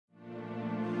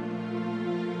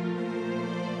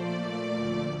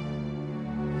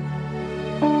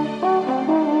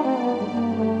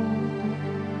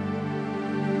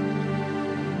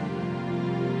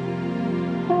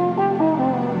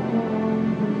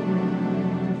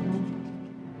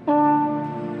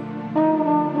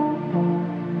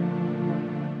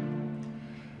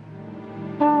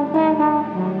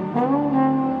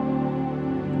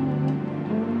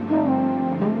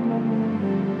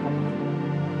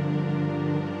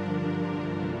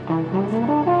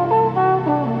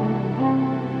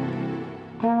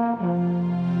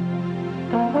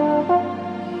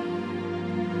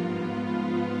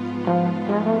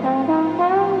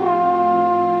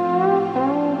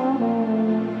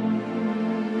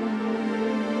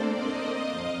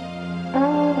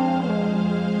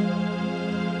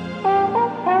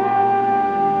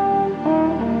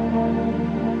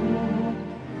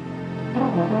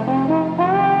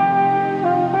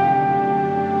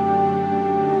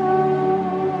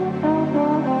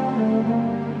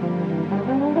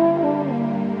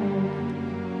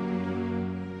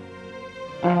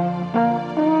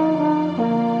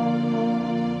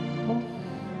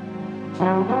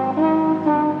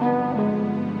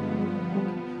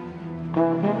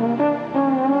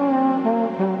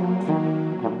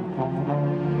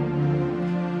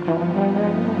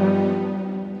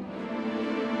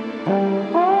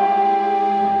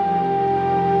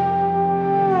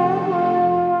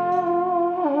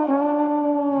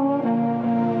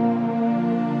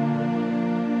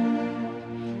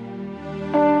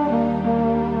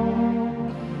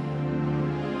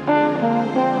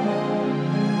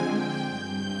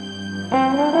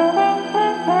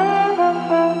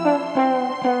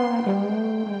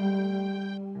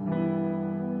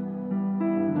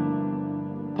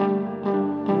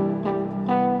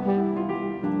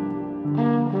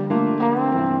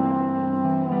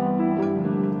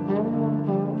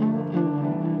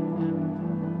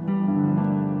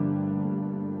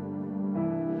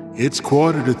It's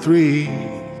 2:45.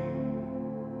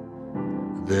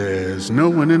 There's no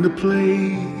one in the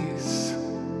place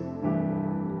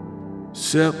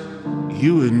except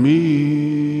you and me.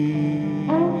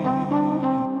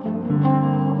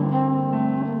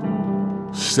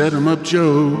 Set 'em up,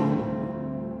 Joe.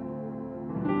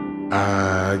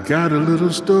 I got a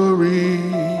little story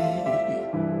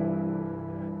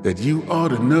that you ought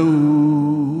to know.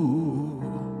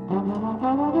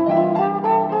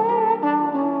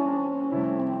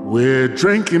 We're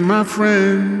drinking, my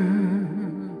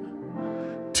friend,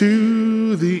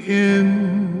 to the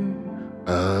end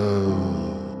of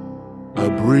a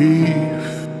brief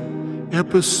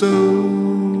episode.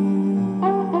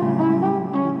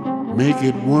 Make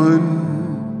it one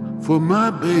for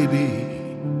my baby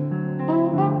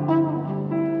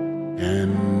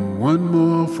and one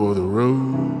more for the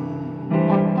road.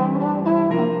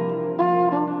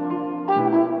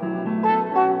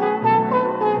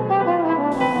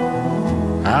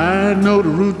 I know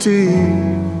the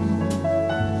routine.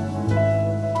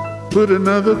 Put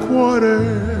another quarter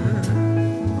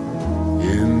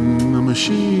in the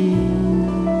machine.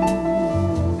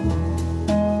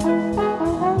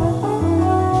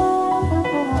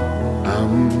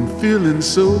 I'm feeling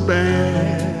so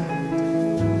bad.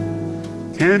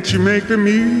 Can't you make the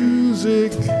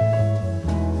music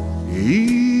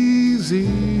easy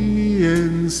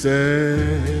and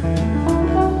sad?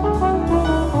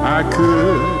 I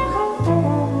could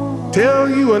tell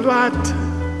you a lot,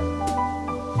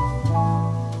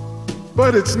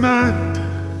 but it's not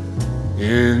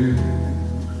in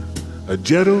a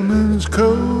gentleman's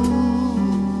code.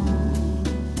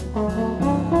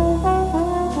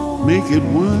 Make it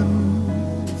one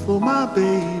for my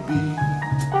baby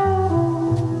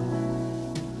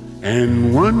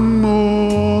and one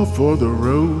more for the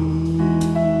road.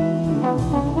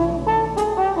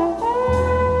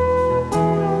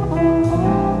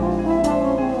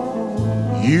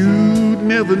 You'd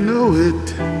never know it,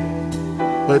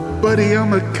 but buddy,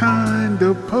 I'm a kind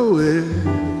of poet,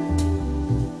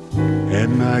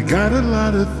 and I got a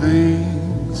lot of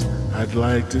things I'd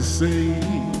like to say.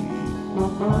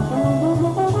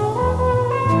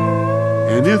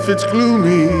 And if it's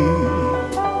gloomy,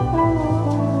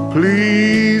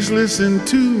 please listen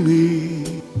to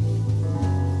me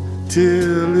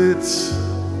till it's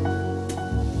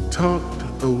talked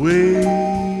away.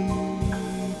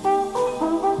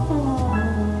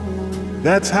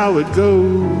 That's how it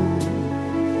goes.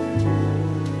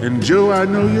 And Joe, I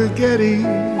know you're getting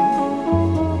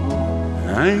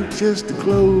anxious to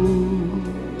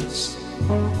close.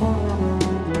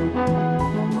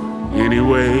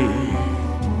 Anyway,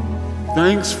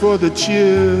 thanks for the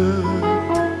cheer.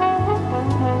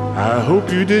 I hope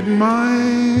you didn't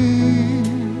mind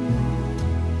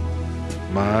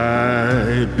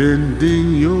my bending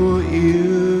your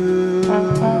ear.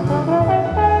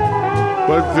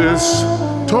 But this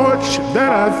torch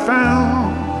that I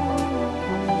found,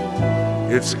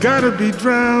 it's gotta be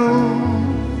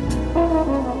drowned,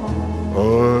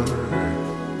 or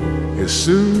it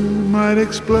soon might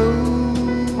explode.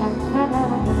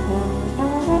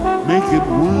 Make it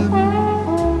one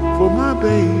for my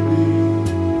baby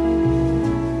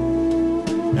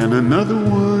and another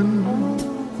one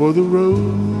for the road.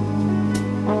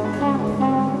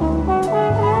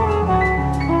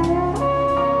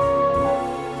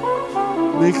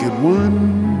 Make it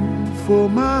one for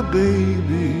my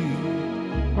baby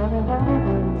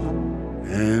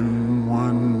and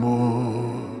one more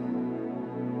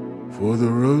for the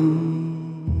road.